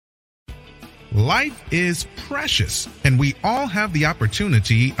Life is precious, and we all have the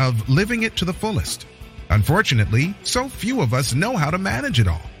opportunity of living it to the fullest. Unfortunately, so few of us know how to manage it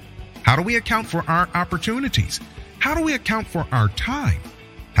all. How do we account for our opportunities? How do we account for our time?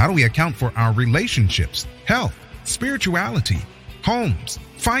 How do we account for our relationships, health, spirituality, homes,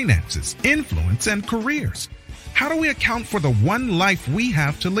 finances, influence, and careers? How do we account for the one life we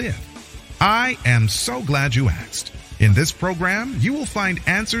have to live? I am so glad you asked. In this program, you will find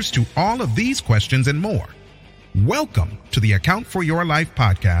answers to all of these questions and more. Welcome to the Account for Your Life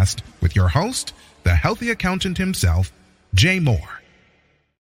podcast with your host, the healthy accountant himself, Jay Moore.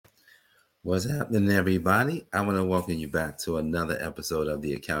 What's happening, everybody? I want to welcome you back to another episode of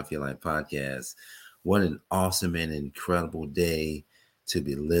the Account for Your Life podcast. What an awesome and incredible day to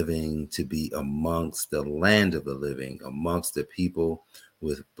be living, to be amongst the land of the living, amongst the people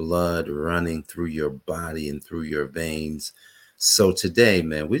with blood running through your body and through your veins. So today,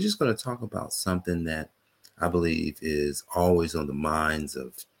 man, we're just going to talk about something that I believe is always on the minds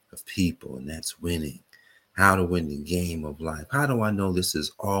of people, and that's winning. How to win the game of life. How do I know this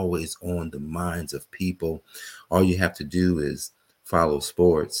is always on the minds of people? All you have to do is follow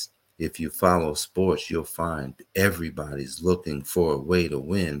sports. If you follow sports, you'll find everybody's looking for a way to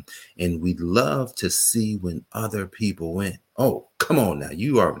win. And we love to see when other people win. Oh, come on now.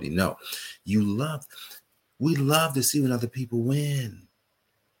 You already know. We love to see when other people win.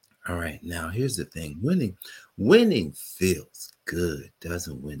 All right. Now, here's the thing. Winning feels good.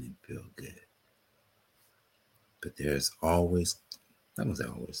 Doesn't winning feel good? But there's always, not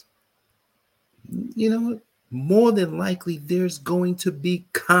always, you know what? More than likely, there's going to be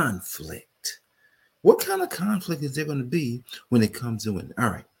conflict. What kind of conflict is there going to be when it comes to winning? All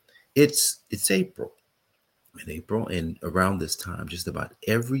right, it's April. In April, and around this time, just about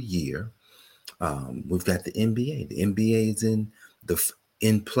every year, we've got the NBA. The NBA is in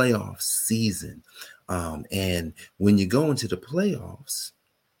playoff season, and when you go into the playoffs.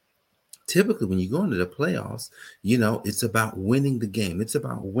 Typically, when you go into the playoffs, it's about winning the game. It's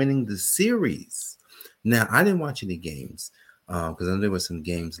about winning the series. Now, I didn't watch any games because I know there were some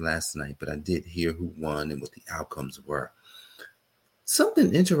games last night, but I did hear who won and what the outcomes were.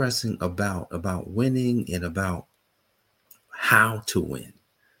 Something interesting about winning and about how to win.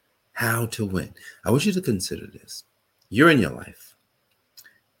 How to win. I want you to consider this. You're in your life.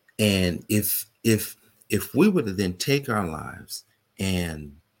 And if we were to then take our lives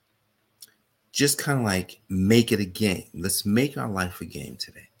and just kind of like make it a game. Let's make our life a game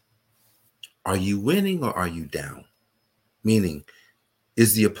today. Are you winning or are you down? Meaning,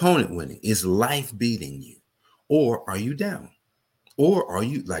 is the opponent winning? Is life beating you? Or are you down? Or are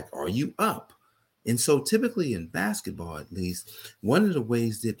you up? And so typically in basketball, at least, one of the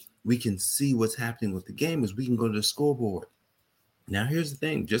ways that we can see what's happening with the game is we can go to the scoreboard. Now, here's the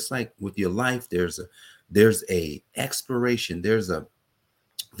thing. Just like with your life, there's a expiration. There's a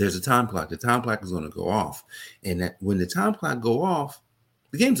time clock. The time clock is going to go off. And that when the time clock go off,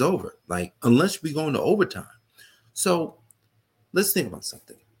 the game's over. Like, unless we go into overtime. So let's think about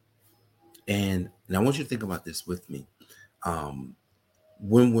something. And I want you to think about this with me.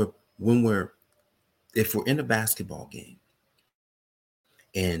 If we're in a basketball game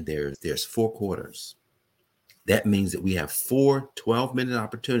and there's 4 quarters, that means that we have 4 12-minute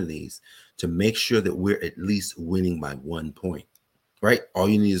opportunities to make sure that we're at least winning by 1 point. Right? All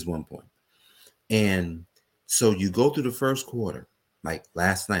you need is 1 point. And so you go through the first quarter. Like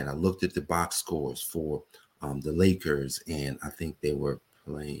last night, I looked at the box scores for the Lakers, and I think they were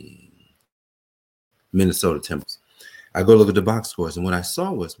playing Minnesota Timberwolves. I go look at the box scores, and what I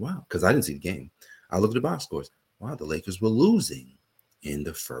saw was, wow, because I didn't see the game. I looked at the box scores. Wow, the Lakers were losing in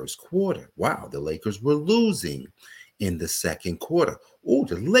the first quarter. Wow, the Lakers were losing in the second quarter. Oh,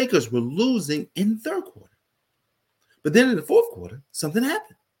 the Lakers were losing in the third quarter. But then in the fourth quarter, something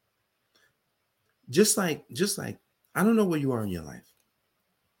happened. Just like, I don't know where you are in your life,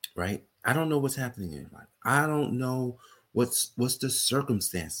 right? I don't know what's happening in your life. I don't know what's the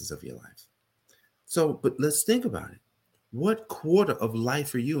circumstances of your life. So, but let's think about it. What quarter of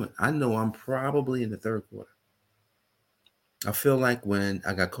life are you in? I know I'm probably in the third quarter. I feel like when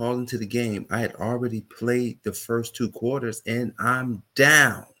I got called into the game, I had already played the first 2 quarters and I'm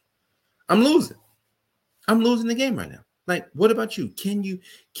down. I'm losing. I'm losing the game right now. Like, what about you? Can you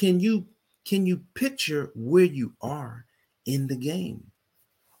picture where you are in the game?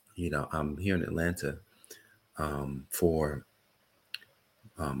 I'm here in Atlanta for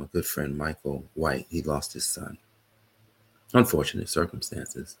a good friend, Michael White. He lost his son. Unfortunate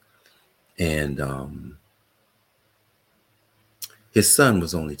circumstances. And his son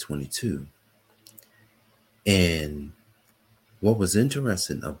was only 22. And what was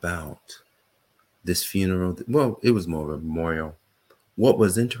interesting about this funeral, well, it was more of a memorial. What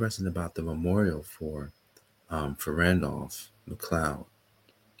was interesting about the memorial for Randolph McLeod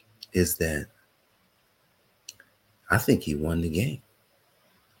is that I think he won the game.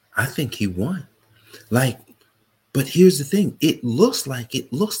 I think he won. Like, but here's the thing. It looks like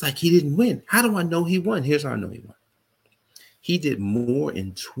he didn't win. How do I know he won? Here's how I know he won. He did more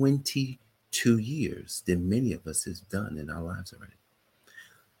in 22 years than many of us has done in our lives already.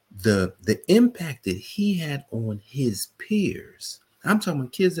 The impact that he had on his peers. I'm talking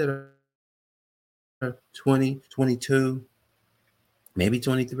about kids that are 20, 22, maybe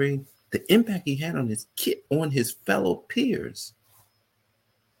 23. The impact he had on his fellow peers.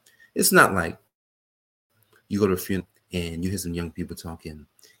 It's not like you go to a funeral and you hear some young people talking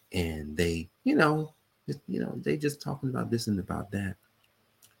and they, they just talking about this and about that.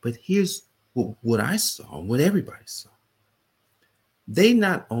 But here's what I saw, what everybody saw. They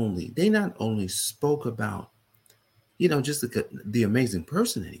not only spoke about, just the amazing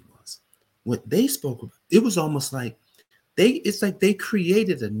person that he was. What they spoke about, it was almost like it's like they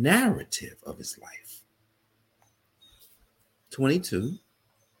created a narrative of his life. 22.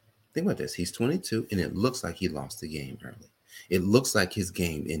 Think about this. He's 22, and it looks like he lost the game early. It looks like his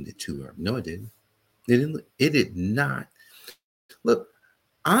game ended too early. No, it didn't. It did not. Look,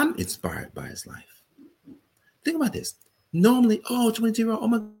 I'm inspired by his life. Think about this. Normally, 22-year-old, oh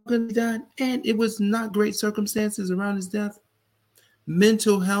my goodness, he died. And it was not great circumstances around his death.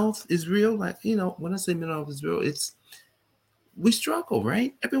 Mental health is real. Like, when I say mental health is real, we struggle,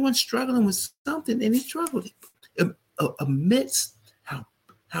 right? Everyone's struggling with something, and he struggled. Amidst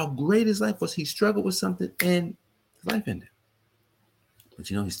how great his life was, he struggled with something, and his life ended. But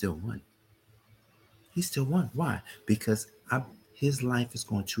he still won. He still won. Why? Because his life is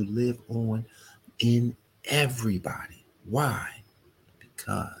going to live on in everybody. Why?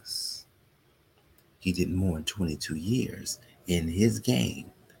 Because he did more in 22 years in his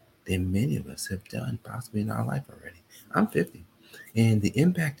game than many of us have done possibly in our life already. I'm 50. And the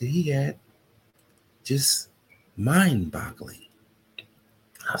impact that he had, just mind-boggling.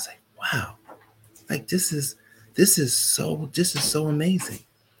 I was like, wow. Like this is so amazing.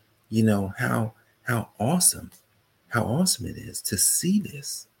 How awesome it is to see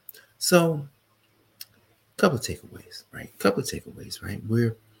this. So couple of takeaways, right?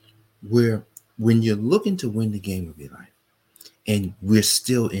 We're when you're looking to win the game of your life, and we're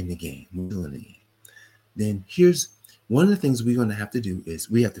still in the game, then here's one of the things we're going to have to do is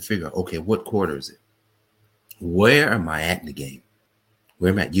we have to figure out, okay, what quarter is it? Where am I at in the game?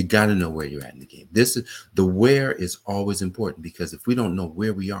 Where am I at? You got to know where you're at in the game. The where is always important, because if we don't know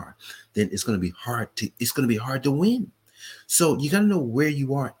where we are, then it's going to be hard to win. So you got to know where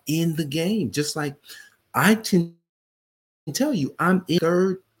you are in the game. Just like I can tell you, I'm in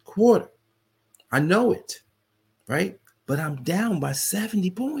third quarter. I know it, right? But I'm down by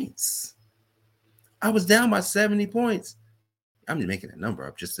 70 points. I was down by 70 points. I'm just making a number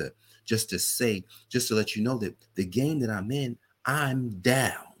up just to let you know that the game that I'm in, I'm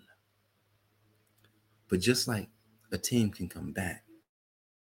down. But just like a team can come back,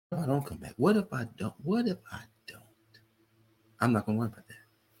 what if I don't come back? What if I don't? I'm not going to worry about that.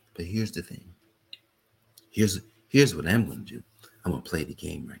 But here's the thing. Here's what I'm going to do. I'm going to play the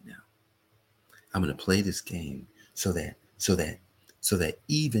game right now. I'm going to play this game so that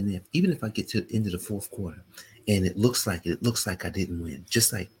even if I get to the end of the fourth quarter and it looks like I didn't win,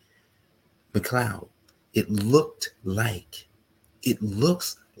 just like McLeod, it looks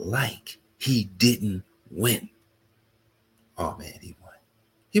like he didn't win. Oh man, he won.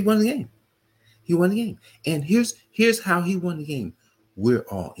 He won the game. And here's how he won the game. We're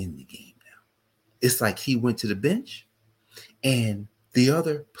all in the game now. It's like he went to the bench and the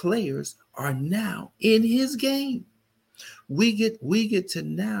other players are now in his game. We get to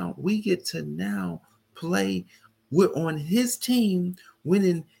now play. We're on his team,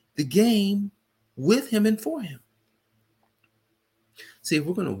 winning the game with him and for him. See, if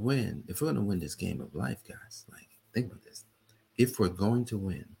we're gonna win this game of life, guys, like think about this. If we're going to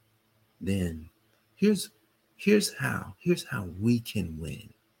win, then here's how we can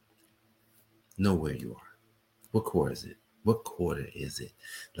win. Know where you are. What quarter is it?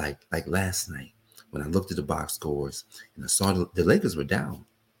 Like last night when I looked at the box scores and I saw the Lakers were down,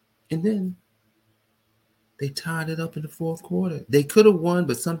 and then they tied it up in the fourth quarter. They could have won,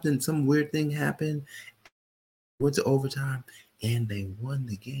 but some weird thing happened. Went to overtime, and they won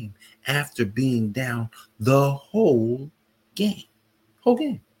the game after being down the whole game.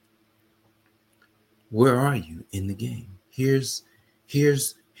 Where are you in the game? Here's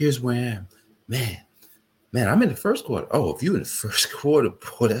where I am. Man, I'm in the first quarter. Oh, if you're in the first quarter,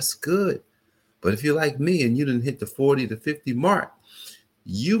 boy, that's good. But if you're like me and you didn't hit the 40 to 50 mark,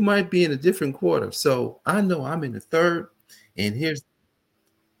 you might be in a different quarter. So I know I'm in the third, and here's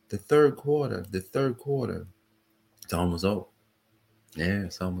the third quarter. The third quarter, it's almost over. Yeah,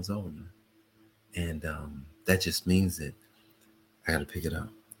 it's almost over, man. And that just means that I got to pick it up.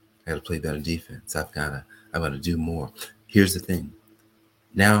 I got to play better defense. I've got to do more. Here's the thing.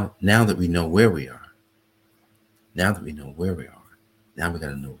 Now that we know where we are, now we got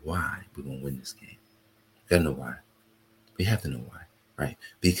to know why we're going to win this game. We got to know why. We have to know why, right?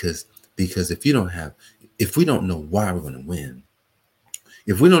 Because if we don't know why we're going to win,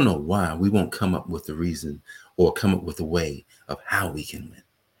 if we don't know why, we won't come up with a reason or come up with a way of how we can win.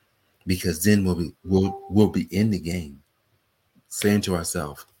 Because then we'll be in the game saying to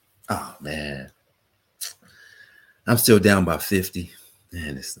ourselves, oh man, I'm still down by 50.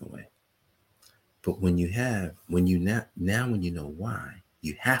 Man, there's no way. But when you know why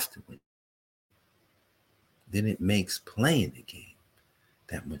you have to win, then it makes playing the game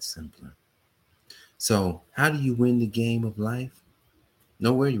that much simpler. So how do you win the game of life?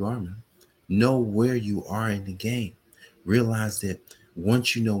 Know where you are, man. Know where you are in the game. Realize that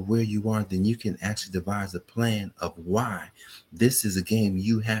once you know where you are, then you can actually devise a plan of why this is a game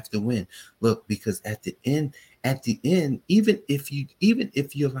you have to win. Look, because at the end, even if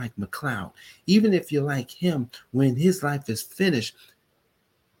you're like McLeod, even if you're like him, when his life is finished,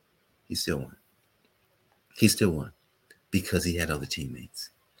 he still won. He still won because he had other teammates.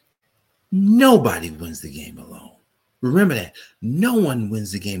 Nobody wins the game alone. Remember that. No one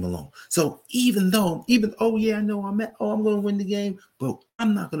wins the game alone. So even I'm going to win the game, but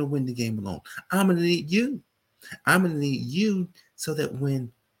I'm not going to win the game alone. I'm going to need you. I'm going to need you so that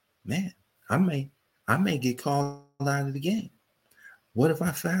when, man, I may get called out of the game. What if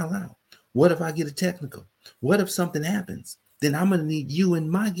I foul out? What if I get a technical? What if something happens? Then I'm going to need you in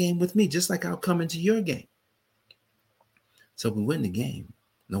my game with me, just like I'll come into your game. So we win the game,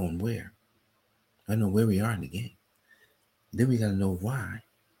 knowing where. I know where we are in the game. Then we got to know why.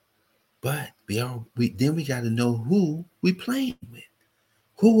 But then we got to know who we playing with.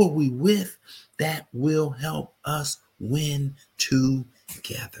 Who are we with that will help us win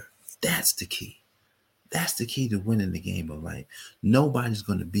together? That's the key. That's the key to winning the game of life. Nobody's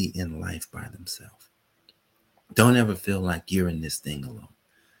going to be in life by themselves. Don't ever feel like you're in this thing alone.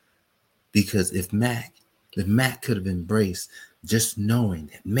 Because if Mac could have embraced just knowing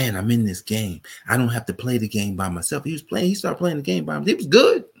that, man, I'm in this game. I don't have to play the game by myself. He started playing the game by himself. He was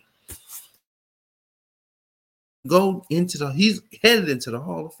good. He's headed into the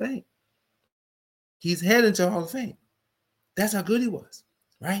Hall of Fame. He's headed into the Hall of Fame. That's how good he was,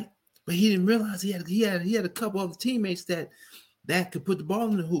 right? But he didn't realize he had a couple of teammates that could put the ball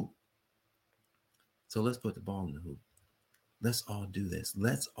in the hoop. So let's put the ball in the hoop. Let's all do this.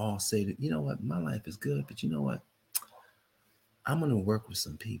 Let's all say that, you know what, my life is good, but you know what? I'm going to work with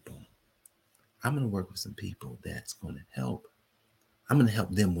some people. I'm going to work with some people that's going to help. I'm going to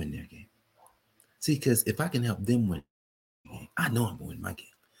help them win their game. See, because if I can help them win the game, I know I'm going to win my game.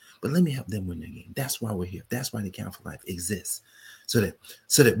 But let me help them win their game. That's why we're here. That's why the Account for Life exists. So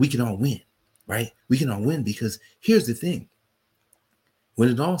that we can all win, right? We can all win because here's the thing. When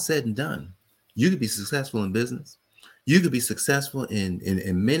it's all said and done, you could be successful in business. You could be successful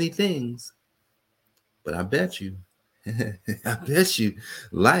in many things. But I bet you,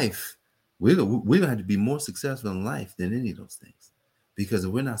 life, we're going to have to be more successful in life than any of those things. Because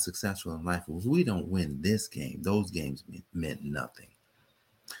if we're not successful in life, if we don't win this game, those games meant nothing.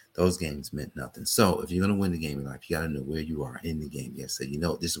 Those games meant nothing. So if you're going to win the game in life, you got to know where you are in the game. You got to say,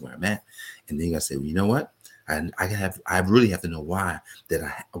 this is where I'm at. And then you got to say, well, you know what? I really have to know why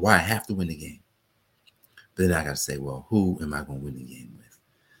I have to win the game. But then I got to say, well, who am I going to win the game with?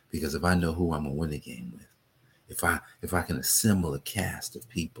 Because if I know who I'm going to win the game with, if I can assemble a cast of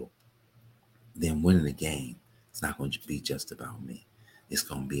people, then winning the game, it's not going to be just about me. It's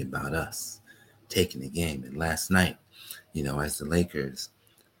going to be about us taking the game. And last night, as the Lakers,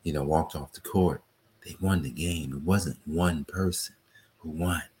 walked off the court, they won the game. It wasn't one person who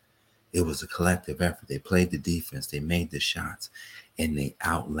won. It was a collective effort. They played the defense. They made the shots, and they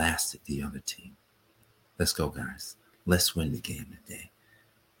outlasted the other team. Let's go, guys. Let's win the game today.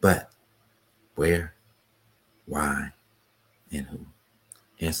 But where, why, and who?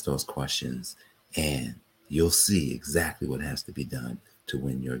 Answer those questions, and you'll see exactly what has to be done to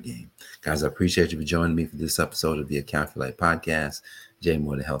win your game. Guys, I appreciate you for joining me for this episode of the Account for Life podcast. Jay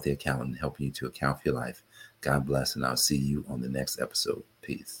Moore, the Healthy Accountant, helping you to account for your life. God bless, and I'll see you on the next episode.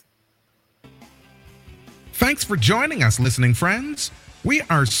 Peace. Thanks for joining us, listening friends. We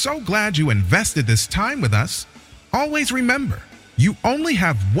are so glad you invested this time with us. Always remember, you only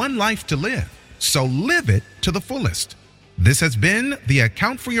have one life to live. so live it to the fullest. This has been the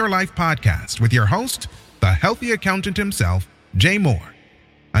Account for Your Life podcast with your host, the healthy accountant himself, Jay Moore.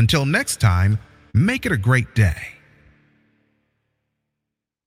 Until next time, make it a great day.